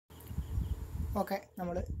Okay,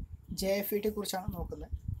 നമ്മൾ JFET കുറിച്ചാണ്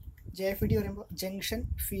നോക്കുന്നത്. JFET പറയുമ്പോൾ ജംഗ്ഷൻ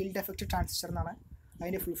ഫീൽഡ് എഫക്റ്റ് ട്രാൻസിസ്റ്റർ എന്നാണ്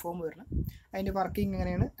അതിൻ്റെ ഫുൾ ഫോം വരുന്നത്. അതിൻ്റെ വർക്കിംഗ്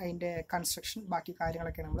എങ്ങനെയാണ്, അതിൻ്റെ കൺസ്ട്രക്ഷൻ, ബാക്കി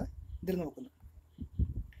കാര്യങ്ങളൊക്കെ നമ്മൾ ഇതിൽ നോക്കുന്നത്.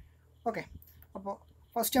 ഓക്കെ, അപ്പോൾ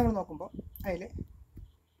ഫസ്റ്റ് നമ്മൾ നോക്കുമ്പോൾ അതിൽ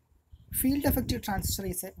field effect transistor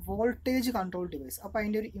is A voltage control device. അപ്പോൾ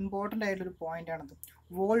അതിൻ്റെ ഒരു ഇമ്പോർട്ടൻ്റ് ആയിട്ടുള്ളൊരു പോയിൻ്റാണത്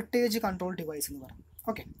വോൾട്ടേജ് കൺട്രോൾ ഡിവൈസ് എന്ന് പറയുന്നത്.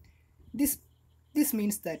 Okay, this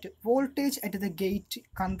means that voltage at the gate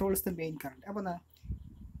controls the main current. അപ്പോൾ എന്താ,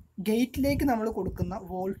 ഗേറ്റിലേക്ക് നമ്മൾ കൊടുക്കുന്ന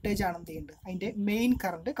വോൾട്ടേജ് ആണ് എന്ത് ചെയ്യുന്നത്, അതിൻ്റെ മെയിൻ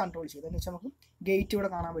കറണ്ട് കൺട്രോൾ ചെയ്യുന്നത്. എന്ന് വെച്ചാൽ നമുക്ക് ഗേറ്റ് ഇവിടെ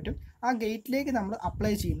കാണാൻ പറ്റും. ആ ഗേറ്റിലേക്ക് നമ്മൾ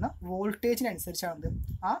അപ്ലൈ ചെയ്യുന്ന വോൾട്ടേജിനനുസരിച്ചാണ്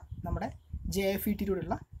ആ നമ്മുടെ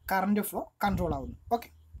JFETയിലൂടെയുള്ള കറണ്ട് ഫ്ലോ കൺട്രോൾ ആവുന്നത്. ഓക്കെ,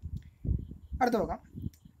 അടുത്ത് നോക്കാം.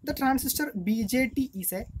 The transistor BJT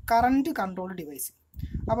is A current control device.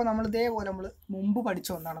 അപ്പോൾ നമ്മൾ ഇതേപോലെ നമ്മൾ മുമ്പ് പഠിച്ച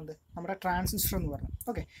ഒന്നാണെന്ത്, നമ്മുടെ ട്രാൻസിസ്റ്റർ എന്ന് പറഞ്ഞത്.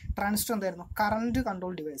 ഓക്കെ, ട്രാൻസിസ്റ്റർ എന്തായിരുന്നു, കറണ്ട്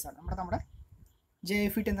കൺട്രോൾ ഡിവൈസാണ്. നമ്മുടെ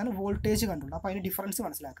JFET എന്താണ്, വോൾട്ടേജ് കൺട്രോൾ. അപ്പോൾ അതിൻ്റെ ഡിഫറൻസ്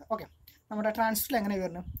മനസ്സിലാക്കുക. ഓക്കെ, നമ്മുടെ ട്രാൻസിസ്റ്ററിൽ എങ്ങനെ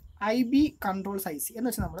വരുന്നത്, IB കൺട്രോൾസ് IC എന്ന്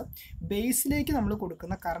വെച്ചാൽ നമ്മൾ ബേസിലേക്ക് നമ്മൾ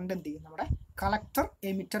കൊടുക്കുന്ന കറണ്ട് എന്ത് ചെയ്യും, നമ്മുടെ കളക്ടർ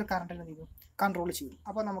എമിറ്റർ കറണ്ടിനെ എന്ത് ചെയ്യും, കൺട്രോൾ ചെയ്യും.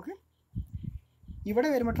 അപ്പോൾ നമുക്ക് ഇവിടെ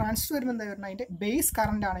വരുമ്പോൾ ട്രാൻസിസ്റ്റർ വരുമ്പോൾ എന്താ വരുന്നത്, അതിൻ്റെ ബേസ്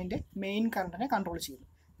കറണ്ടാണ് അതിൻ്റെ മെയിൻ കറണ്ടിനെ കൺട്രോൾ ചെയ്യുന്നത്.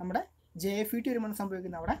 നമ്മുടെ JFET വരുമ്പോൾ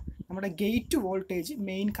സംഭവിക്കുന്ന അവിടെ നമ്മുടെ ഗേറ്റ് വോൾട്ടേജ്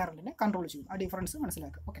മെയിൻ കറണ്ടിനെ കൺട്രോൾ ചെയ്യും. ആ ഡിഫറൻസ്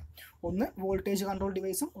മനസ്സിലാക്കുക. ഓക്കെ, ഒന്ന് വോൾട്ടേജ് കൺട്രോൾ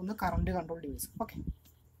ഡിവൈസും ഒന്ന് current control ഡിവൈസും. Okay,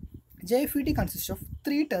 JFET consists of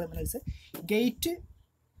 3 terminals, gate,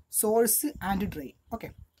 source and drain. Okay,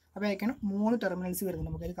 അപ്പോൾ അതൊക്കെയാണ് 3 ടെർമിനൽസ് വരുന്നത്.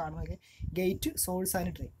 നമുക്കതിൽ കാണുന്നത് ഗേറ്റ്, സോഴ്സ്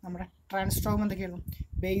ആൻഡ് ഡ്രെയിൻ. നമ്മുടെ ട്രാൻസിസ്റ്റർ എന്തൊക്കെയായിരുന്നു,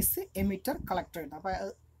 ബേസ്, എമിറ്റർ, കളക്ടർ ഉണ്ട്. അപ്പോൾ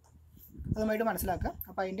അതുമായിട്ട് മനസ്സിലാക്കുക.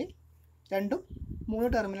 അപ്പോൾ അതിൻ്റെ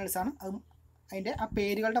 3 ടെർമിനൽസാണ്. അത് അതിൻ്റെ ആ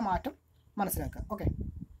പേരുകളുടെ മാറ്റം മനസ്സിലാക്കുക. ഓക്കെ,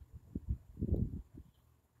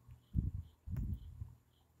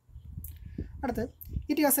 അടുത്ത്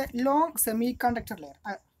it has A long semi conductor layer.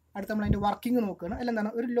 അടുത്ത് നമ്മൾ അതിൻ്റെ വർക്കിംഗ് നോക്കുകയാണ്. അല്ല എന്താണ്,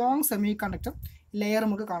 ഒരു ലോങ് സെമി കണ്ടക്ടർ ലെയർ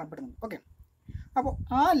നമുക്ക് കാണപ്പെടുന്നത്. ഓക്കെ, അപ്പോൾ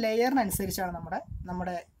ആ ലെയറിനനുസരിച്ചാണ്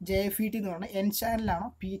നമ്മുടെ JFET എന്ന് പറയുന്നത് N ചാനലാണോ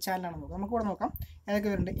P ചാനലാണോ നോക്കുക. നമുക്കിവിടെ നോക്കാം ഏതൊക്കെ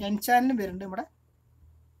വരുന്നുണ്ട്. N ചാനലും വരുന്നുണ്ട്, ഇവിടെ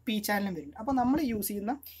P ചാനലും വരുന്നുണ്ട്. അപ്പോൾ നമ്മൾ യൂസ്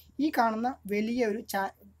ചെയ്യുന്ന ഈ കാണുന്ന വലിയ ഒരു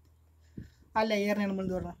ആ ലെയറിനാണ് നമ്മൾ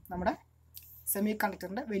എന്ത് പറയുന്നത്, നമ്മുടെ സെമി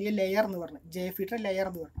കണ്ടക്ടറിൻ്റെ വലിയ ലെയർ എന്ന് പറയുന്നത്, JFET ലെയർ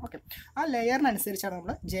എന്ന് പറയുന്നത്. ഓക്കെ, ആ ലെയറിനനുസരിച്ചാണ്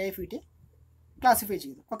നമ്മൾ JFET ക്ലാസിഫൈ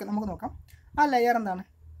ചെയ്യുന്നത്. ഓക്കെ, നമുക്ക് നോക്കാം ആ ലെയർ എന്താണ്.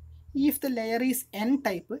 If the layer is N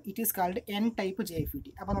type, it is called N type JFET.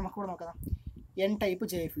 അപ്പോൾ നമുക്കിവിടെ നോക്കാം N ടൈപ്പ്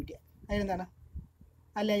JFET. അതിലെന്താണ്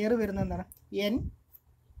ആ ലെയർ വരുന്നത്, എന്താണ്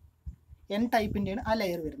N ടൈപ്പിൻ്റെയാണ് ആ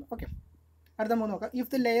ലെയർ വരുന്നത്. ഓക്കെ, അടുത്ത നമുക്ക് നോക്കാം. If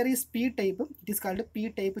the layer is P type, it is called P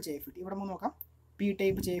type JFET. ഇവിടെ നമുക്ക് നോക്കാം P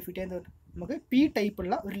ടൈപ്പ് JFET എന്ന് നമുക്ക് P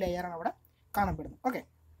ടൈപ്പുള്ള ഒരു ലെയറാണ് അവിടെ കാണപ്പെടുന്നത്. ഓക്കെ,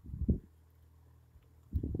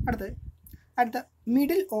 അടുത്ത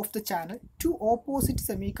middle of the channel 2 opposite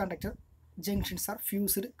semi conductor junctions R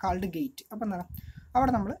fused called gate. അപ്പോൾ എന്താണ്,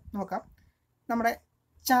 അവിടെ നമ്മൾ നോക്കാം നമ്മുടെ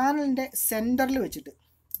ചാനലിൻ്റെ സെൻറ്ററിൽ വെച്ചിട്ട്,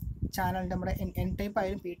 ചാനലിൻ്റെ നമ്മുടെ N ടൈപ്പ്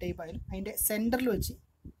ആയാലും P ടൈപ്പ് ആയാലും അതിൻ്റെ സെൻറ്ററിൽ വെച്ച്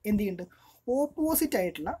എന്ത് ചെയ്യുന്നുണ്ട്, ഓപ്പോസിറ്റ്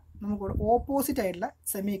ആയിട്ടുള്ള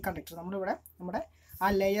സെമി കണ്ടക്ടർ നമ്മളിവിടെ നമ്മുടെ ആ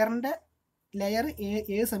ലെയർ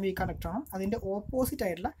ഏത് സെമി കണ്ടക്ടറാണോ അതിൻ്റെ ഓപ്പോസിറ്റ്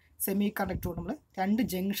ആയിട്ടുള്ള സെമി കണ്ടക്ടർ നമ്മൾ 2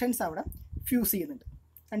 ജംഗ്ഷൻസ് അവിടെ ഫ്യൂസ് ചെയ്യുന്നുണ്ട്.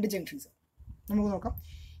 2 ജംഗ്ഷൻസ് നമുക്ക് നോക്കാം.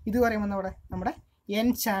 ഇത് പറയുമ്പോൾ നമ്മുടെ N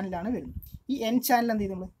ചാനലാണ് വരുന്നത്. ഈ N ചാനൽ എന്ത്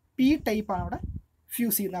ചെയ്യും, നമ്മൾ P ടൈപ്പാണ് അവിടെ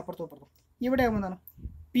ഫ്യൂസ് ചെയ്യുന്നത് അപ്പുറത്തും അപ്പുറത്തും. ഇവിടെ ആകുമ്പോൾ എന്താണ്,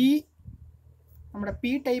 നമ്മുടെ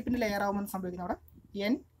P ടൈപ്പിൻ്റെ ലെയർ ആകുമ്പോൾ സംഭവിക്കുന്നത് അവിടെ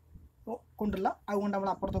N കൊണ്ടുള്ള അതുകൊണ്ട് നമ്മൾ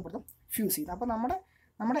അപ്പുറത്തും അപ്പുറത്തും ഫ്യൂസ് ചെയ്യുന്നത്. അപ്പോൾ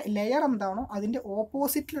നമ്മുടെ ലെയർ എന്താണോ അതിൻ്റെ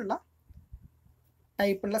ഓപ്പോസിറ്റിലുള്ള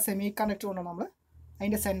ടൈപ്പുള്ള സെമി കണ്ടക്ടർ കൊണ്ടാണ് നമ്മൾ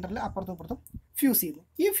അതിൻ്റെ സെൻറ്ററിൽ അപ്പുറത്തും അപ്പുറത്തും ഫ്യൂസ് ചെയ്യുന്നത്.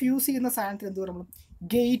 ഈ ഫ്യൂസ് ചെയ്യുന്ന സാധനത്തിൽ എന്ത് പറയുമ്പോൾ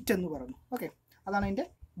ഗേറ്റ് എന്ന് പറയുന്നു. ഓക്കെ, അതാണ് അതിൻ്റെ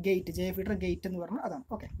ഗേറ്റ്, JFET ഗേറ്റ് എന്ന് പറയുന്നത് അതാണ്.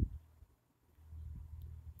 Okay,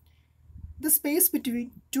 the space between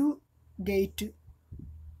 2 gate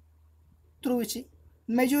through which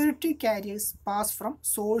majority carriers pass from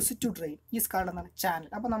source to drain is called എന്താണ്, ചാനൽ.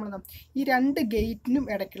 അപ്പോൾ നമ്മൾ ഈ 2 ഗേറ്റിനും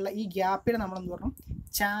ഇടയ്ക്കുള്ള ഈ ഗ്യാപ്പിനെ നമ്മൾ എന്ത് പറഞ്ഞു,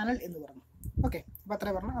 ചാനൽ എന്ന് പറഞ്ഞു. ഓക്കെ, അപ്പോൾ അത്ര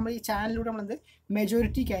പറഞ്ഞു. നമ്മൾ ഈ ചാനലിലൂടെ നമ്മളെന്ത്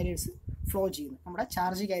മെജോറിറ്റി കാരിയേഴ്സ് ഫ്ലോ ചെയ്യുന്നു, നമ്മുടെ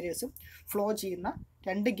ചാർജ് കാരിയേഴ്സ് ഫ്ലോ ചെയ്യുന്ന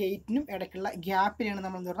 2 ഗേറ്റിനും ഇടയ്ക്കുള്ള ഗ്യാപ്പിനെയാണ്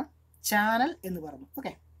നമ്മൾ എന്ത് പറഞ്ഞാൽ ചാനൽ എന്ന് പറഞ്ഞു.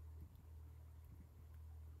 ഓക്കെ,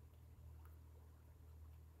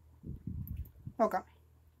 നോക്കാം.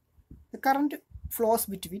 Current flows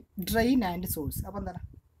between drain and source. അപ്പോൾ എന്താണ്,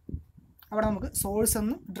 അവിടെ നമുക്ക് സോഴ്സ്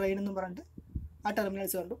എന്നും ഡ്രെയിൻ എന്നും പറഞ്ഞിട്ട് ആ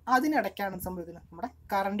ടെർമിനൽസ് കണ്ടു. അതിനിടയ്ക്കാണ് സംഭവിക്കുന്നത് നമ്മുടെ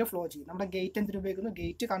കറണ്ട് ഫ്ലോ ചെയ്യും. നമ്മുടെ ഗേറ്റ് എന്തിനു ഉപയോഗിക്കുന്നു,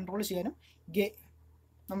 ഗേറ്റ് കൺട്രോൾ ചെയ്യാനും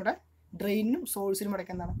നമ്മുടെ ഡ്രെയിനും സോഴ്സിനും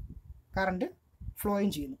ഇടയ്ക്ക് എന്താണ് കറണ്ട് ഫ്ലോയും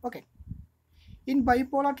ചെയ്യുന്നു. Okay, in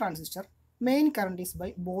bipolar transistor main current is by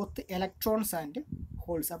both electrons and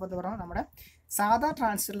holes. അപ്പോൾ എന്താ പറയുക, നമ്മുടെ സാധാ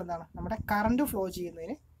ട്രാൻസിസ്റ്ററിൽ എന്താണ് നമ്മുടെ കറണ്ട് ഫ്ലോ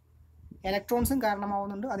ചെയ്യുന്നതിന് ഇലക്ട്രോൺസും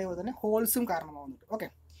കാരണമാവുന്നുണ്ട്, അതേപോലെ തന്നെ ഹോൾസും കാരണമാവുന്നുണ്ട്. Okay,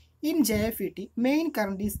 in JFET main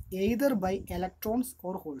current is either by electrons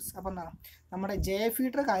or holes. അപ്പോൾ എന്താണ് നമ്മുടെ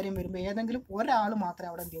JFETയുടെ കാര്യം വരുമ്പോൾ ഏതെങ്കിലും ഒരാൾ മാത്രമേ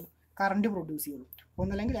അവിടെ എന്ത് ചെയ്യുള്ളൂ കറണ്ട് പ്രൊഡ്യൂസ് ചെയ്യുള്ളൂ.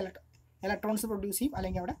 ഒന്നല്ലെങ്കിൽ ഇലക്ട്രോൺസ് പ്രൊഡ്യൂസ് ചെയ്യും,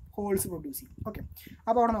 അല്ലെങ്കിൽ അവിടെ ഹോൾസ് പ്രൊഡ്യൂസ് ചെയ്യും. ഓക്കെ,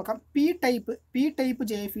 അപ്പോൾ അവിടെ നോക്കാം പി ടൈപ്പ്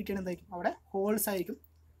JFET എന്തായിരിക്കും, അവിടെ ഹോൾസ് ആയിരിക്കും.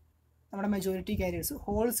 നമ്മുടെ മെജോറിറ്റി കാരിയേഴ്സ്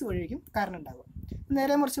ഹോൾസ് വഴിയായിരിക്കും കറണ്ട് ഉണ്ടാകുക.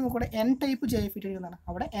 നേരെ മറിച്ച് നമുക്കിവിടെ എൻ ടൈപ്പ് JFET എന്താണ്,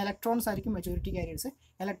 അവിടെ ഇലക്ട്രോൺസ് ആയിരിക്കും മെജോറിറ്റി കാരിയേഴ്സ്.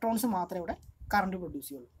 ഇലക്ട്രോൺസ് മാത്രമേ ഇവിടെ കറണ്ട് പ്രൊഡ്യൂസ്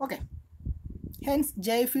ചെയ്യുള്ളൂ. Okay, hence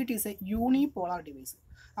JFET is A unipolar device.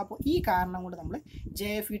 അപ്പോൾ ഈ കാരണം കൊണ്ട് നമ്മൾ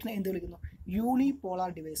JFETനെ എന്ത് വിളിക്കുന്നു,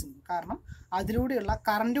 യൂണിപോളാർ ഡിവൈസ്. കാരണം അതിലൂടെയുള്ള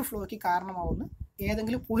കറണ്ട് ഫ്ലോയ്ക്ക് കാരണമാവുന്ന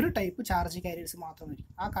ഏതെങ്കിലും ഒരു ടൈപ്പ് ചാർജ് കാരിയേഴ്സ് മാത്രമായിരിക്കും.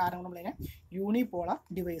 ആ കാരണം നമ്മളതിനെ യൂണിപോളാർ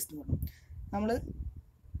ഡിവൈസ് എന്ന് പറഞ്ഞു. നമ്മൾ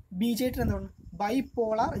BJT എന്താണ്,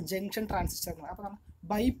 ബൈപോളാർ ജംഗ്ഷൻ ട്രാൻസിസ്റ്റർ എന്ന് പറയും. അപ്പോൾ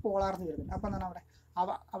ബൈപോളാർ എന്ന് വരുന്നത്. അപ്പോൾ എന്താണ്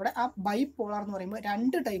അവിടെ ആ ബൈപോളാർ എന്ന് പറയുമ്പോൾ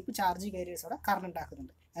രണ്ട് ടൈപ്പ് ചാർജ് കാരിയേഴ്സ് അവിടെ കറണ്ട്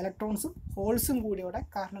ഉണ്ടാക്കുന്നുണ്ട്. ഇലക്ട്രോൺസും ഹോൾസും കൂടി അവിടെ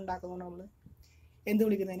കറണ്ട് ഉണ്ടാക്കുന്നതുകൊണ്ട് നമ്മൾ എന്ത്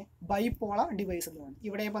വിളിക്കുന്നതിന് ബൈപോളാർ ഡിവൈസ് എന്ന് പറയുന്നത്.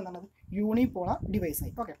 ഇവിടെ ഇപ്പോൾ എന്താണ് യൂണിപോളാർ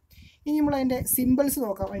ഡിവൈസായി. ഓക്കെ, ഇനി നമ്മൾ അതിൻ്റെ സിമ്പിൾസ്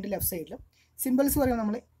നോക്കാം. അതിൻ്റെ ലെഫ്റ്റ് സൈഡിൽ സിമ്പിൾസ് പറയുമ്പോൾ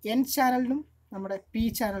നമ്മൾ എൻ ചാനലിനും നമ്മുടെ പി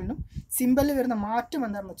ചാനലിനും സിമ്പിളിൽ വരുന്ന മാറ്റം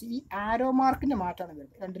എന്താണെന്ന് വെച്ചാൽ ഈ ആരോ മാർക്കിൻ്റെ മാറ്റമാണ്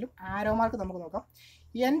വരുന്നത്. രണ്ടിലും ആരോ മാർക്ക് നമുക്ക് നോക്കാം.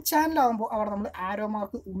 എൻ ചാനലാകുമ്പോൾ അവിടെ നമ്മൾ ആരോ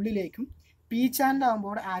മാർക്ക് ഉള്ളിലേക്കും, പി ചാനലാകുമ്പോൾ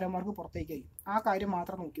അവിടെ ആരോ മാർക്ക് പുറത്തേക്കായിരിക്കും. ആ കാര്യം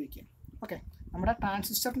മാത്രം നോക്കി വയ്ക്കുക. ഓക്കെ, നമ്മുടെ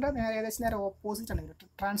ട്രാൻസിസ്റ്ററിൻ്റെ ഏകദേശം നേരെ ഓപ്പോസിറ്റ് ആണ്.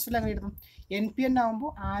 ട്രാൻസിസ്റ്ററിൽ എങ്ങനെ ഇടുന്നു, NPN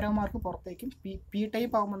ആകുമ്പോൾ ആരോ മാർക്ക് പുറത്തേക്കും, പി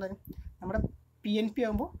ടൈപ്പ് ആകുമ്പോൾ എന്തായാലും നമ്മുടെ PNP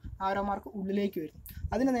ആകുമ്പോൾ ആരോ മാർക്ക് ഉള്ളിലേക്ക് വരും.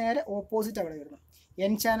 അതിന് നേരെ ഓപ്പോസിറ്റ് അവിടെ വരുന്നു.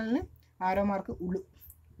 എൻ ചാനലിന് ആരോ മാർക്ക്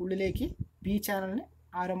ഉള്ളിലേക്ക്, പി ചാനലിന്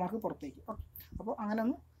ആരോ മാർക്ക് പുറത്തേക്ക്. ഓക്കെ, അപ്പോൾ അങ്ങനെ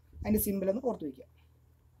ഒന്ന് അതിൻ്റെ സിമ്പിളൊന്ന് ഓർത്ത് വയ്ക്കുക.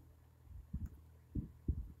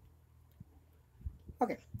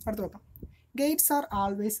 ഓക്കെ, അടുത്ത് വെക്കാം. Gates R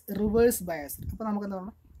always reverse biased. അപ്പോൾ നമുക്ക്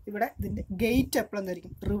എന്താണ് ഇവിടെ ഇതിൻ്റെ ഗേറ്റ് എപ്പോഴും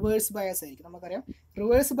എന്തായിരിക്കും, റിവേഴ്സ് ബയസ് ആയിരിക്കും. നമുക്കറിയാം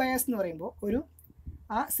റിവേഴ്സ് ബയസ് എന്ന് പറയുമ്പോൾ ഒരു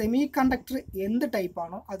ആ സെമി കണ്ടക്ടർ എന്ത്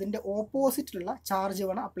ടൈപ്പാണോ അതിൻ്റെ ഓപ്പോസിറ്റിലുള്ള ചാർജ്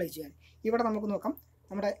വേണം അപ്ലൈ ചെയ്യാൻ. ഇവിടെ നമുക്ക് നോക്കാം,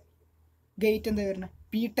 നമ്മുടെ ഗേറ്റ് എന്താ വരുന്നത്,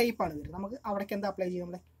 പി ടൈപ്പാണ് വരുന്നത്. നമുക്ക് അവിടേക്ക് എന്താ അപ്ലൈ ചെയ്യുക,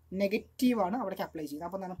 നമ്മുടെ നെഗറ്റീവാണ് അവിടേക്ക് അപ്ലൈ ചെയ്യുന്നത്.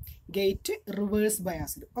 അപ്പോൾ എന്താണ് gate reverse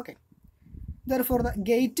biased. Okay, therefore the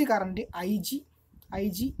gate current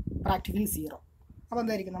IG practically 0. അപ്പോൾ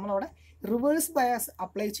എന്തായിരിക്കും, നമ്മളവിടെ റിവേഴ്സ് ബയാസ്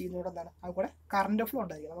അപ്ലൈ ചെയ്യുന്നതോടെ എന്താണ് അതുകൂടെ കറണ്ട് ഫ്ലോ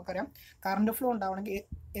ഉണ്ടായിരിക്കും. നമുക്കറിയാം കറണ്ട് ഫ്ലോ ഉണ്ടാവണമെങ്കിൽ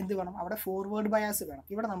എന്ത് വേണം, അവിടെ ഫോർവേഡ് ബയാസ് വേണം.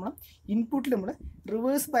 ഇവിടെ നമ്മൾ ഇൻപുട്ടിൽ നമ്മൾ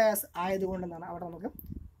റിവേഴ്സ് ബയാസ് ആയതുകൊണ്ട് എന്താണ് അവിടെ നമുക്ക്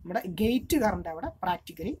നമ്മുടെ ഗേറ്റ് കറണ്ട് അവിടെ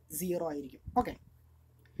പ്രാക്ടിക്കലി 0 ആയിരിക്കും. Okay,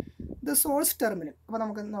 the source terminal. അപ്പോൾ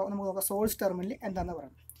നമുക്ക് നോക്കാം സോഴ്സ് ടെർമിനൽ എന്താണെന്ന്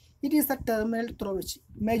പറയുന്നത്. It is the terminal through which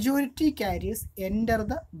majority careers enter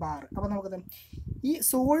the bar. അപ്പോൾ നമുക്ക് ഈ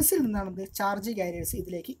സോഴ്സിൽ നിന്നാണ് ചാർജ് കാരിയേഴ്സ്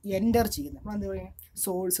ഇതിലേക്ക് എൻ്റർ ചെയ്യുന്നത്. നമ്മൾ എന്താ പറയുക,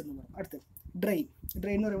 സോഴ്സ് എന്ന് പറയും. അടുത്ത് ഡ്രെയിൻ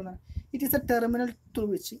എന്ന് പറയുന്നത് it is the terminal through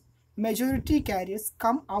which majority careers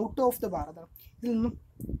come out of the bar. അതാണ് ഇതിൽ നിന്നും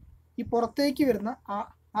ഈ പുറത്തേക്ക് വരുന്ന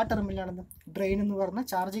ആ ടെർമിനലാണെന്ന് ഡ്രെയിൻ എന്ന് പറയുന്ന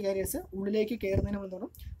ചാർജ് കാരിയേഴ്സ് ഉള്ളിലേക്ക് കയറുന്നതിന് എന്താണ്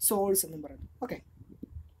സോഴ്സ് എന്നും പറയുന്നത്. ഓക്കെ,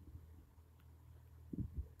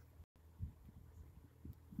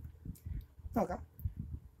 നോക്കാം.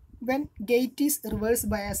 When gate is reverse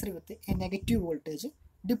biased with a negative voltage,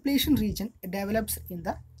 depletion region develops in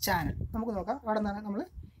the channel. നമുക്ക് നോക്കാം അവിടെ എന്താണ് നമ്മൾ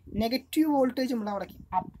നെഗറ്റീവ് വോൾട്ടേജ് നമ്മൾ അവിടെ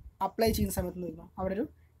അപ്ലൈ ചെയ്യുന്ന സമയത്ത് നോക്കുന്നു അവിടെ ഒരു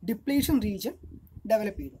ഡിപ്ലീഷൻ റീജിയൻ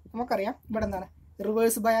ഡെവലപ്പ് ചെയ്യുന്നു. നമുക്കറിയാം ഇവിടെ എന്താണ്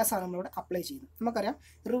റിവേഴ്സ് ബയാസ് ആണ് നമ്മളിവിടെ അപ്ലൈ ചെയ്യുന്നത്. നമുക്കറിയാം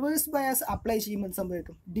റിവേഴ്സ് ബയാസ് അപ്ലൈ ചെയ്യുമ്പോൾ എന്ത്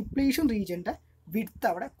സംഭവിക്കും, ഡിപ്ലീഷൻ റീജിയൻ്റെ വിഡ്ത്ത്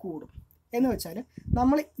അവിടെ കൂടും. എന്ന് വെച്ചാൽ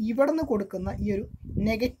നമ്മൾ ഇവിടെ നിന്ന് കൊടുക്കുന്ന ഈ ഒരു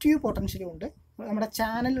നെഗറ്റീവ് പൊട്ടൻഷ്യൽ കൊണ്ട് നമ്മുടെ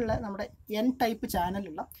ചാനലിലുള്ള നമ്മുടെ എൻ ടൈപ്പ്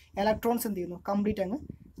ചാനലിലുള്ള ഇലക്ട്രോൺസ് എന്ത് ചെയ്യുന്നു, കംപ്ലീറ്റ് അങ്ങ്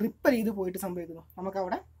റിപ്പൽ ചെയ്ത് പോയിട്ട് സംഭവിക്കുന്നു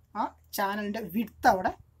നമുക്കവിടെ ആ ചാനലിൻ്റെ വിഡ്ത്ത്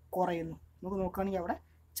അവിടെ കുറയുന്നു. നമുക്ക് നോക്കുകയാണെങ്കിൽ അവിടെ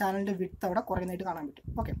ചാനലിൻ്റെ വിഡ്ത്ത് അവിടെ കുറയുന്നതായിട്ട് കാണാൻ പറ്റും.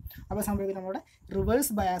 ഓക്കെ, അപ്പോൾ സംഭവിക്കുന്നത് നമ്മുടെ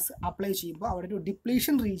റിവേഴ്സ് ബയാസ് അപ്ലൈ ചെയ്യുമ്പോൾ അവിടെ ഒരു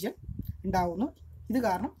ഡിപ്ലീഷൻ റീജിയൻ ഉണ്ടാകുന്നു. ഇത്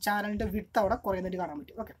കാരണം ചാനലിൻ്റെ വിഡ്ത്ത് അവിടെ കുറയുന്നതായിട്ട് കാണാൻ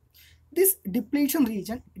പറ്റും. Okay, this depletion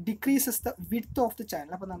region decreases the width of the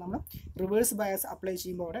channel. അപ്പോൾ നമ്മൾ റിവേഴ്സ് ബയാസ് അപ്ലൈ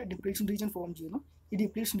ചെയ്യുമ്പോൾ അവിടെ ഡിപ്ലീഷൻ റീജിയൻ ഫോം ചെയ്യുന്നു. ഈ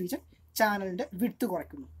ഡിപ്ലീഷൻ റീജിയൻ ചാനലിൻ്റെ വിഡ്ത്ത്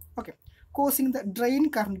കുറയ്ക്കുന്നു. Okay, causing the drain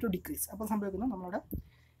current to decrease. അപ്പോൾ സംഭവിക്കുന്നു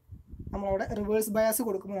നമ്മളവിടെ റിവേഴ്സ് ബയാസ്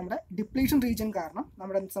കൊടുക്കുമ്പോൾ നമ്മുടെ ഡിപ്ലീഷൻ റീജിയൻ കാരണം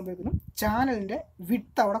നമ്മുടെ എന്ത് സംഭവിക്കുന്നു, ചാനലിൻ്റെ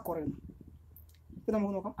വിഡ്ത്ത് അവിടെ കുറയുന്നു. ഇപ്പോൾ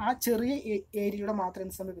നമുക്ക് നോക്കാം ആ ചെറിയ ഏരിയയുടെ മാത്രം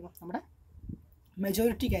എന്ത് സംഭവിക്കുന്നു, നമ്മുടെ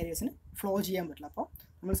മെജോറിറ്റി കാരിയേഴ്സിന് ഫ്ലോ ചെയ്യാൻ പറ്റില്ല. അപ്പോൾ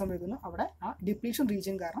നമ്മൾ സംഭവിക്കുന്നു അവിടെ ആ ഡിപ്ലീഷൻ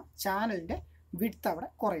റീജിയൻ കാരണം ചാനലിൻ്റെ വിഡ്ത്ത് അവിടെ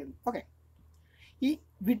കുറയുന്നു. ഓക്കെ, ഈ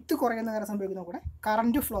വിഡ്ത്ത് കുറയുന്ന കാരണം സംഭവിക്കുന്ന കൂടെ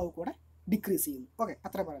കറണ്ട് ഫ്ലോ കൂടെ ഡിക്രീസ് ചെയ്യുന്നു. ഓക്കെ,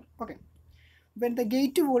 അത്ര പറയുന്നു. Okay, when the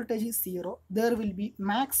gate voltage is 0 there will be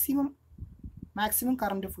maximum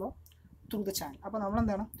current flow through the channel. അപ്പോൾ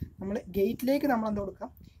നമ്മളെന്താണ് നമ്മൾ ഗേറ്റിലേക്ക് നമ്മളെന്താ കൊടുക്കുക,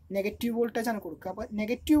 നെഗറ്റീവ് വോൾട്ടേജാണ് കൊടുക്കുക. അപ്പോൾ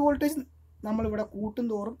നെഗറ്റീവ് വോൾട്ടേജ് നമ്മളിവിടെ കൂട്ടും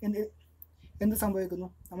തോറും എന്ത് സംഭവിക്കുന്നു,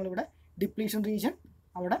 നമ്മളിവിടെ ഡിപ്ലീഷൻ റീജിയൻ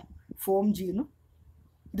അവിടെ ഫോം ചെയ്യുന്നു.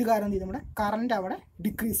 ഇത് കാരണം എന്ത് ചെയ്യും, നമ്മുടെ കറണ്ട് അവിടെ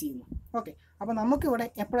ഡിക്രീസ് ചെയ്യുന്നു. ഓക്കെ, അപ്പോൾ നമുക്കിവിടെ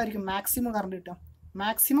എപ്പോഴായിരിക്കും മാക്സിമം കറണ്ട് കിട്ടുക?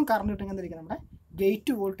 മാക്സിമം കറണ്ട് കിട്ടുമെങ്കിൽ എന്തായിരിക്കും? നമ്മുടെ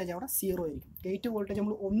ഗേറ്റ് വോൾട്ടേജ് അവിടെ 0 ആയിരിക്കും. ഗേറ്റ് വോൾട്ടേജ്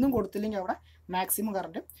നമ്മൾ ഒന്നും കൊടുത്തില്ലെങ്കിൽ അവിടെ മാക്സിമം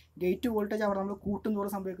കറണ്ട്. ഗേറ്റ് വോൾട്ടേജ് അവിടെ നമ്മൾ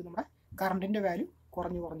കൂട്ടുന്നതോടെ സംഭവിക്കും നമ്മുടെ കറണ്ടിൻ്റെ വാല്യൂ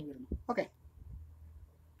കുറഞ്ഞു വരുന്നു. Okay,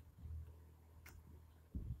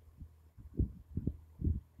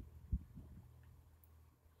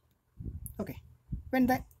 when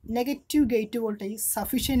the negative gate voltage is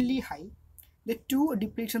sufficiently high, the two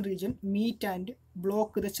depletion region meet and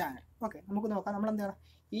block the channel. Okay, നമുക്ക് നോക്കാം. നമ്മളെന്താണ്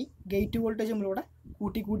ഈ ഗേറ്റ് വോൾട്ടേജ് നമ്മളിവിടെ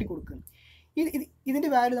കൂട്ടി കൊടുക്കുന്നു. ഇതിൻ്റെ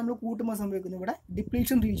വാല്യൂ നമ്മൾ കൂട്ടുമ്പോൾ സംഭവിക്കുന്നു ഇവിടെ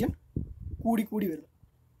ഡിപ്ലീഷൻ റീജിയൻ കൂടി വരുന്നു.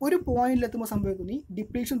 ഒരു പോയിന്റിലെത്തുമ്പോൾ സംഭവിക്കുന്നു ഈ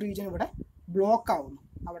ഡിപ്ലീഷൻ റീജിയൻ ഇവിടെ ബ്ലോക്ക് ആവുന്നു.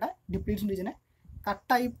 അവിടെ ഡിപ്ലീഷൻ റീജിയനെ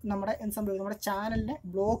കട്ടായി നമ്മുടെ എന്ത് സംഭവിക്കുന്നു? നമ്മുടെ ചാനലിനെ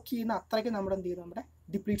ബ്ലോക്ക് ചെയ്യുന്ന അത്രയ്ക്ക് നമ്മുടെ എന്ത് ചെയ്യുന്നു? നമ്മുടെ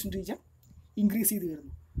ഡിപ്ലീഷൻ റീജിയൻ ഇൻക്രീസ് ചെയ്ത്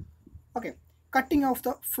വരുന്നു. Okay, cutting of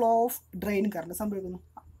the flow of drain current സംഭവിക്കുന്നു.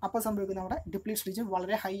 അപ്പോൾ സംഭവിക്കുന്നു അവിടെ ഡിപ്ലീഷൻ റീജിയൻ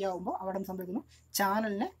വളരെ ഹൈ ആകുമ്പോൾ അവിടെ സംഭവിക്കുന്നു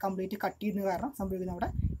ചാനലിനെ കംപ്ലീറ്റ് കട്ട് ചെയ്യുന്ന കാരണം സംഭവിക്കുന്നു അവിടെ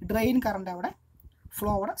ഡ്രെയിൻ കറണ്ട് അവിടെ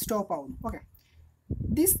ഫ്ലോ അവിടെ സ്റ്റോപ്പ് ആവുന്നു. Okay,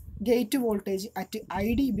 this gate voltage at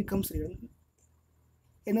ID becomes real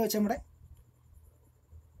എന്ന് വെച്ചാൽ നമ്മുടെ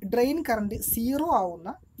ഡ്രെയിൻ കറണ്ട് 0 ആവുന്ന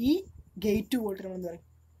ഈ ഗേറ്റ് വോൾട്ടേജ് നമ്മൾ എന്താ പറയും?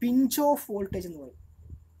 പിഞ്ച് ഓഫ് വോൾട്ടേജ് എന്ന് പറയും.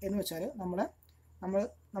 എന്ന് വെച്ചാൽ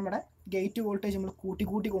നമ്മുടെ ഗേറ്റ് വോൾട്ടേജ് നമ്മൾ കൂട്ടി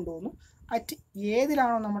കൊണ്ടുപോകുന്നു. അറ്റ്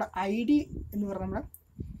ഏതിലാണോ നമ്മുടെ ID എന്ന് പറഞ്ഞാൽ നമ്മുടെ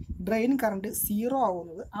ഡ്രെയിൻ കറണ്ട് 0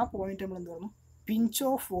 ആവുന്നത് ആ പോയിന്റ് നമ്മൾ എന്ത് പറയുന്നു? പിഞ്ച്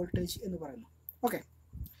ഓഫ് വോൾട്ടേജ് എന്ന് പറയുന്നു. Okay,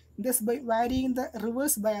 this by varying the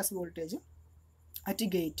reverse bias voltage at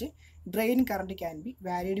gate drain current can be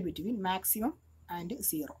വാരിയഡ് between maximum and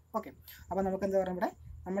 0. Okay, അപ്പോൾ നമുക്ക് എന്താ പറയുക? ഇവിടെ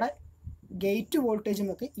നമ്മുടെ ഗേറ്റ് വോൾട്ടേജ്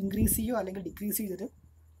നമുക്ക് ഇൻക്രീസ് ചെയ്യുകയോ അല്ലെങ്കിൽ ഡിക്രീസ് ചെയ്തിട്ട്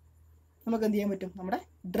നമുക്ക് എന്ത് ചെയ്യാൻ പറ്റും? നമ്മുടെ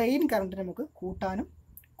ഡ്രെയിൻ കറണ്ട് നമുക്ക് കൂട്ടാനും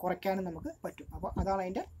കുറയ്ക്കാനും നമുക്ക് പറ്റും. അപ്പോൾ അതാണ്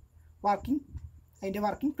അതിൻ്റെ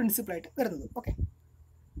വർക്കിംഗ് പ്രിൻസിപ്പിളായിട്ട് വരുന്നത്. ഓക്കെ,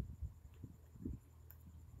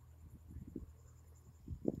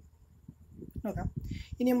 നോക്കാം.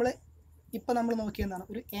 ഇനി നമ്മൾ നോക്കിയതാണ്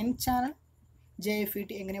ഒരു N ചാനൽ JFET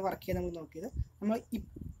എങ്ങനെ വർക്ക് ചെയ്യാൻ നമ്മൾ നോക്കിയത്.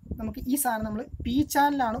 നമുക്ക് ഈ സാധനം നമ്മൾ P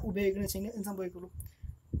ചാനലാണ് ഉപയോഗിക്കുന്നത് വെച്ചെങ്കിൽ എന്ത് സംഭവിക്കുള്ളൂ?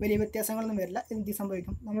 വലിയ വ്യത്യാസങ്ങളൊന്നും വരില്ല. എന്ത്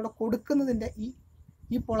സംഭവിക്കും? നമ്മളിവിടെ കൊടുക്കുന്നതിൻ്റെ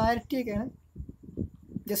ഈ പൊളാരിറ്റിയൊക്കെയാണ്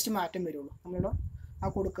ജസ്റ്റ് മാറ്റം വരുള്ളൂ. നമ്മളിവിടെ ആ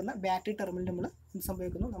കൊടുക്കുന്ന ബാറ്ററി ടെർമിനൽ നമ്മൾ എന്ത്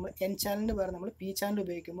സംഭവിക്കുന്നു? നമ്മൾ N ചാനലിന് വേറെ നമ്മൾ P ചാനൽ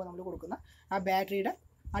ഉപയോഗിക്കുമ്പോൾ നമ്മൾ കൊടുക്കുന്ന ആ ബാറ്ററിയുടെ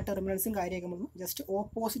ആ ടെർമിനൽസും കാര്യമൊക്കെ നമ്മൾ ജസ്റ്റ്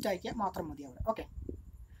ഓപ്പോസിറ്റ് ആക്കിയാൽ മാത്രം മതി അവിടെ. ഓക്കെ,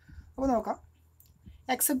 അപ്പോൾ നോക്കാം.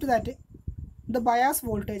 Except that the bias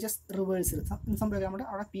voltages റിവേഴ്സിൽ സംഭവിക്കാം. നമ്മുടെ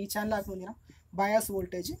അവിടെ P ചാനലാക്കുമ്പോൾ ബയാസ്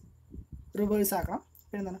വോൾട്ടേജ് റിവേഴ്സ് ആക്കണം.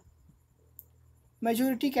 പിന്നെ എന്താണ്?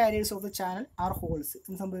 Majority careers of the channel R holes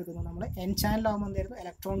എന്ന് സംഭവിക്കുന്നു. നമ്മൾ N ചാനലാകുമ്പോൾ എന്തായിരുന്നു?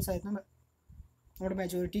 ഇലക്ട്രോൺസ് ആയിരുന്നു നമ്മുടെ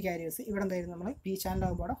മെജോറിറ്റി കാരിയേഴ്സ്. ഇവിടെ എന്തായിരുന്നു? നമ്മൾ P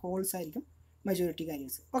ചാനലാകുമ്പോൾ അവിടെ ഹോൾസ് ആയിരിക്കും മെജോറിറ്റി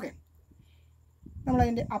കാരിയേഴ്സ്. ഓക്കെ,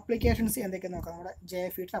 നമ്മളതിൻ്റെ അപ്ലിക്കേഷൻസ് എന്തൊക്കെയാണ് നോക്കാം. നമ്മുടെ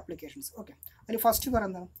JFET അപ്ലിക്കേഷൻസ്. ഓക്കെ, അതിൽ ഫസ്റ്റ്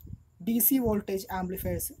പറയുന്നതാണ് DC വോൾട്ടേജ്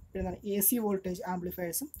ആംപ്ലിഫയേഴ്സ്, പിന്നെ AC വോൾട്ടേജ്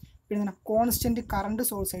ആംപ്ലിഫയേഴ്സും, പിന്നെ കോൺസ്റ്റൻറ്റ് കറണ്ട്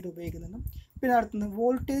സോഴ്സ് ആയിട്ട് ഉപയോഗിക്കുന്നുണ്ട്. പിന്നെ അടുത്തുനിന്ന്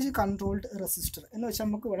വോൾട്ടേജ് കൺട്രോൾഡ് റെസിസ്റ്റർ എന്ന് വെച്ചാൽ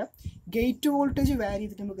നമുക്ക് ഇവിടെ ഗേറ്റ് വോൾട്ടേജ് വാരി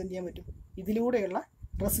ചെയ്തിട്ട് നമുക്ക് എന്ത് ചെയ്യാൻ പറ്റും? ഇതിലൂടെയുള്ള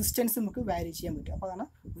റെസിസ്റ്റൻസ് നമുക്ക് വാരി ചെയ്യാൻ പറ്റും. അപ്പോൾ അതാണ്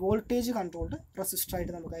വോൾട്ടേജ് കൺട്രോൾഡ്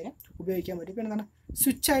റെസിസ്റ്ററായിട്ട് നമുക്ക് അതിനെ ഉപയോഗിക്കാൻ പറ്റും. പിന്നെ എന്താണ്?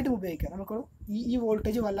 സ്വിച്ചായിട്ടും ഉപയോഗിക്കാം. നമുക്ക് ഈ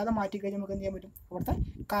വോൾട്ടേജ് വല്ലാതെ മാറ്റിക്കഴിഞ്ഞാൽ നമുക്ക് എന്ത് ചെയ്യാൻ പറ്റും? അവിടുത്തെ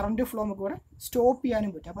കറണ്ട് ഫ്ലോ നമുക്ക് ഇവിടെ സ്റ്റോപ്പ്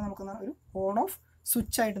ചെയ്യാനും പറ്റും. അപ്പോൾ നമുക്ക് ഒരു ഓൺ ഓഫ്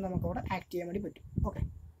സ്വിച്ചായിട്ട് നമുക്ക് അവിടെ ആക്ട് ചെയ്യാൻ വേണ്ടി പറ്റും. ഓക്കെ,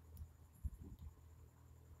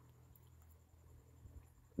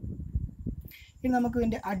 ഇനി നമുക്ക്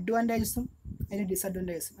ഇതിൻ്റെ അഡ്വാൻറ്റേജസും അതിൻ്റെ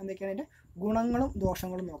ഡിസഡ്വാൻറ്റേജസും എന്തൊക്കെയാണ് അതിൻ്റെ ഗുണങ്ങളും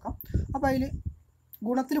ദോഷങ്ങളും നോക്കാം. അപ്പോൾ അതിൽ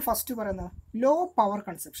ഗുണത്തിൽ ഫസ്റ്റ് പറയുന്നത് ലോ പവർ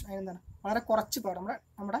കൺസപ്ഷൻ. അതിനെന്താണ്? വളരെ കുറച്ച് പവർ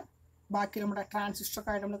നമ്മുടെ ബാക്കി നമ്മുടെ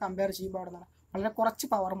ട്രാൻസിസ്റ്ററൊക്കെ ആയിട്ട് നമ്മൾ കമ്പയർ ചെയ്യുമ്പോൾ അവിടെ വളരെ കുറച്ച്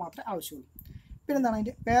പവർ മാത്രമേ ആവശ്യമുള്ളൂ. പിന്നെ എന്താണ്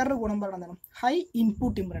അതിൻ്റെ വേറൊരു ഗുണം പറയുന്നത്? High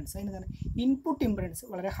input impedance. അതിനെന്താണ്? ഇൻപുട്ട് ഇംപെഡൻസ്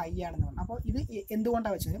വളരെ ഹൈ ആണെന്ന് പറഞ്ഞു. അപ്പോൾ ഇത്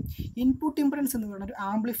എന്തുകൊണ്ടാണ് വെച്ചാൽ ഇൻപുട്ട് ഇംപെഡൻസ് എന്ന് പറയുന്ന ഒരു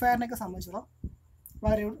ആംപ്ലിഫയറിനെയൊക്കെ സംബന്ധിച്ചിടത്തോളം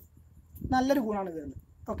വളരെ നല്ലൊരു ഗുണമാണ് വരുന്നത്.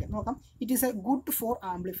 ഓക്കെ, നോക്കാം. It is A good for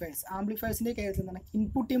ആംപ്ലിഫയേഴ്സിൻ്റെ കാര്യത്തിൽ എന്താണ്?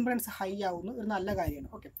 ഇൻപുട്ട് ഇംപെഡൻസ് ഹൈ ആവുന്ന ഒരു നല്ല കാര്യമാണ്.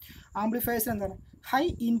 ഓക്കെ, ആംപ്ലിഫയേഴ്സിന് എന്താണ്? High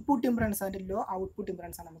input impedance and law output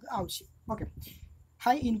impedance ആണ് നമുക്ക് ആവശ്യം. Okay,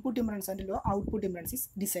 high input impedance and law output impedance is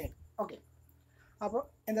decide. Okay, അപ്പോൾ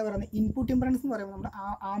എന്താ പറയുന്നത്? ഇൻപുട്ട് ഇംപെഡൻസ് എന്ന് പറയുമ്പോൾ നമ്മുടെ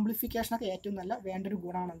ആംപ്ലിഫിക്കേഷനൊക്കെ ഏറ്റവും നല്ല വേണ്ടൊരു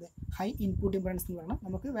ഗുണമാണത് ഹൈ ഇൻപുട്ട് ഇംപെഡൻസ് എന്ന് പറഞ്ഞാൽ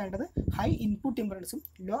നമുക്ക് വേണ്ടത് ഹൈ ഇൻപുട്ട് ഇംപെഡൻസും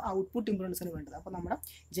ലോ ഔട്ട്പുട്ട് ഇംപെഡൻസിന് വേണ്ടത്. അപ്പോൾ നമ്മുടെ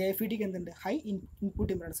JFETക്ക് എന്തുണ്ട്? ഹൈ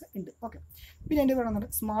ഇൻപുട്ട് ഇംപെഡൻസ് ഉണ്ട്. ഓക്കെ, പിന്നെ എൻ്റെ പറയുന്നത്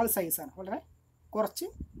സ്മാൾ സൈസാണ്, വളരെ കുറച്ച്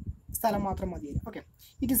സ്ഥലം മാത്രം മതി. Okay,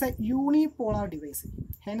 it is A unipolar device,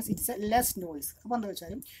 hence it is A less noise. അപ്പോൾ എന്താ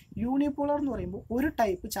വെച്ചാൽ യൂണിപോളാർ എന്ന് പറയുമ്പോൾ ഒരു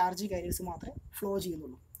ടൈപ്പ് ചാർജ് കാരിയേഴ്സ് മാത്രമേ ഫ്ലോ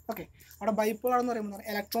ചെയ്യുന്നുള്ളൂ. ഓക്കെ, അവിടെ ബൈപോളാർ എന്ന് പറയുമ്പോൾ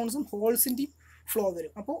ഇലക്ട്രോൺസും ഹോൾസിൻ്റെയും ഫ്ലോ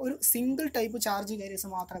വരും. അപ്പോൾ ഒരു സിംഗിൾ ടൈപ്പ് ചാർജ് കാരിയേഴ്സ്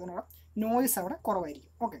മാത്രമേ അവിടെ നോയ്സ് അവിടെ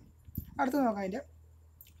കുറവായിരിക്കും. ഓക്കെ, അടുത്ത് നോക്കാം അതിൻ്റെ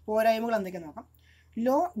പോരായ്മകൾ എന്തൊക്കെയാണ് നോക്കാം.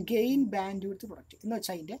 Law gain band width product എന്ന്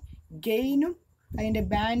വെച്ചാൽ അതിൻ്റെ ഗെയിനും അതിൻ്റെ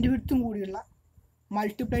ബാൻഡ് വിഡ്ത്തും കൂടിയുള്ള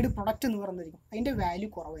മൾട്ടിപ്ലൈഡ് പ്രൊഡക്റ്റ് എന്ന് പറയുന്നതായിരിക്കും അതിൻ്റെ വാല്യൂ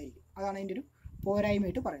കുറവായിരിക്കും. അതാണ് അതിൻ്റെ ഒരു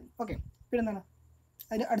പോരായ്മയായിട്ട് പറയുന്നത്. ഓക്കെ, പിന്നെ എന്താണ്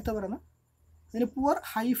അതിന് അടുത്ത പറയുന്നത് അതിന് പുവർ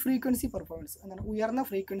ഹൈ ഫ്രീക്വൻസി പെർഫോമൻസ്, എന്താണ് ഉയർന്ന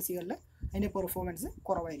ഫ്രീക്വൻസികളിൽ അതിൻ്റെ പെർഫോമൻസ്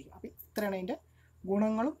കുറവായിരിക്കും. അപ്പോൾ ഇത്രയാണ് അതിൻ്റെ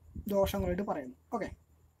ഗുണങ്ങളും ദോഷങ്ങളായിട്ട് പറയുന്നത്. ഓക്കെ,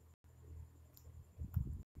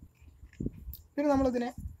 പിന്നെ നമ്മളിതിനെ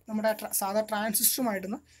നമ്മുടെ സാധാ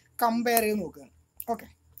ട്രാൻസിസ്റ്ററുമായിട്ടൊന്ന് കമ്പയർ ചെയ്ത് നോക്കുകയാണ്. ഓക്കെ,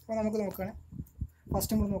 അപ്പോൾ നമുക്ക് നോക്കുകയാണ്.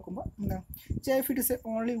 ഫസ്റ്റ് നമ്മൾ നോക്കുമ്പോൾ എന്താണ് JFET is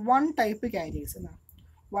only one type careers, എന്താണ്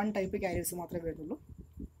വൺ ടൈപ്പ് കാരിയേഴ്സ് മാത്രമേ വരുന്നുള്ളൂ.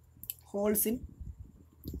 Holes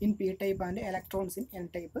in P type and electrons in N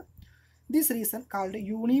type. This reason called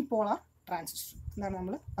unipolar transistor. എന്താണ്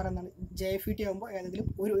നമ്മൾ പറയുന്നത്, JFET ആകുമ്പോൾ ഏതെങ്കിലും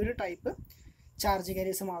ഒരു ടൈപ്പ് ചാർജ്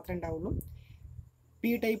കാരിയേഴ്സ് മാത്രമേ ഉണ്ടാവുള്ളൂ.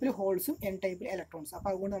 P ടൈപ്പിൽ ഹോൾസും N ടൈപ്പിൽ ഇലക്ട്രോൺസ്.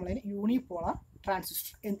 അപ്പോൾ അതുകൊണ്ട് നമ്മളതിന് യൂണിപോളാർ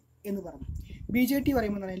ട്രാൻസിസ്റ്റർ എന്ന് പറഞ്ഞു. BJT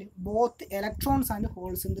പറയുമ്പോൾ പറഞ്ഞാൽ ബോത്ത് ഇലക്ട്രോൺസ് ആൻഡ്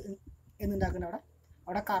ഹോൾസ് എന്നുണ്ടാക്കുന്ന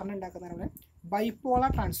അവിടെ കറണ്ട് ഉണ്ടാക്കുന്നതാണ് ബൈപോളാർ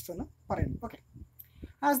ട്രാൻസിസ്റ്റർ എന്ന് പറയുന്നത്. Okay,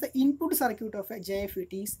 as the input circuit of A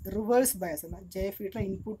JFET is reverse bias, എന്നാൽ JFETയുടെ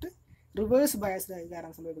ഇൻപുട്ട് റിവേഴ്സ് ബയസ്ഡ് ആയി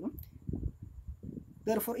കാരണം സംഭവിക്കുന്നു.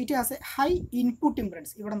 Therefore it has a high input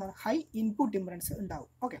impedance. ഇവിടെ എന്താണ് ഹൈ ഇൻപുട്ട് ഇംപെഡൻസ് ഉണ്ടാവും.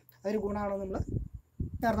 ഓക്കെ, അതൊരു ഗുണമാണോ നമ്മൾ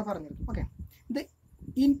നേരത്തെ പറഞ്ഞിരുന്നു. Okay, the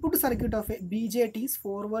input circuit of A BJT is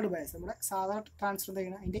forward bias. നമ്മുടെ സാധാരണ ട്രാൻസ്ഫർ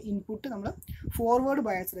ചെയ്യുന്ന അതിൻ്റെ ഇൻപുട്ട് നമ്മൾ ഫോർവേഡ്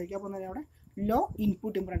ബയസിലായിരിക്കും. അപ്പോൾ തന്നെ അവിടെ ലോ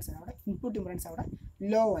ഇൻപുട്ട് ഇംപെഡൻസ് ആണ്, അവിടെ ഇൻപുട്ട് ഇംപെഡൻസ് അവിടെ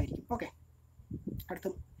ലോ ആയിരിക്കും. ഓക്കെ, അടുത്ത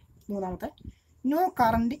മൂന്നാമത്തെ no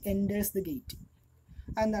current enters the gate.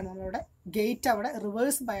 അതെന്താണ് നമ്മളുടെ ഗേറ്റ് അവിടെ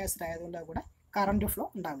റിവേഴ്സ് ബയസ്ഡ് ആയതുകൊണ്ട് അവിടെ കറണ്ട് ഫ്ലോ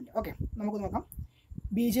ഉണ്ടാവില്ല. ഓക്കെ, നമുക്ക് നോക്കാം.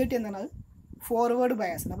 BJT എന്താണ് അത് ഫോർവേഡ്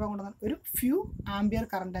ബയസ്, അപ്പോൾ അതുകൊണ്ട് ഒരു ഫ്യൂ ആംബിയർ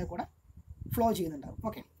കറണ്ടായി കൂടെ ഫ്ലോ ചെയ്യുന്നുണ്ടാവും.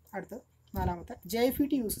 ഓക്കെ, അടുത്ത് നാലാമത്തെ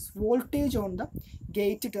JFET uses voltage on the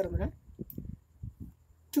gate terminal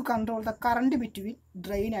to control the current between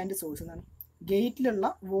drain and source. എന്നാണ് ഗേറ്റിലുള്ള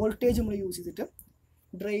വോൾട്ടേജ് നമ്മൾ യൂസ് ചെയ്തിട്ട്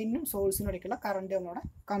ഡ്രെയിനും സോഴ്സിനും ഇടയ്ക്കുള്ള കറണ്ട് നമ്മളവിടെ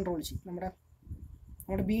കൺട്രോൾ ചെയ്യും. നമ്മുടെ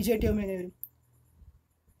BJT ആകുമ്പോൾ എങ്ങനെ വരും,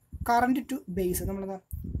 കറണ്ട് ടു ബേസ്, നമ്മളെന്താ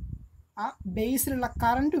ആ ബേസിലുള്ള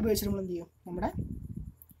കറണ്ട് ഉപയോഗിച്ച് നമ്മൾ എന്ത് ചെയ്യും, നമ്മുടെ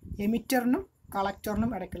എമിറ്ററിനും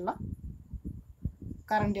കളക്ടറിനും ഇടയ്ക്കുള്ള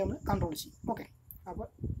കറണ്ട് നമ്മൾ കൺട്രോൾ ചെയ്യും. ഓക്കെ, അപ്പോൾ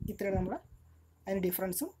ഇത്രയാണ് നമ്മുടെ അതിന്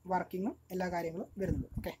ഡിഫറൻസും വർക്കിങ്ങും എല്ലാ കാര്യങ്ങളും വരുന്നത്.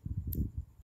 ഓക്കെ.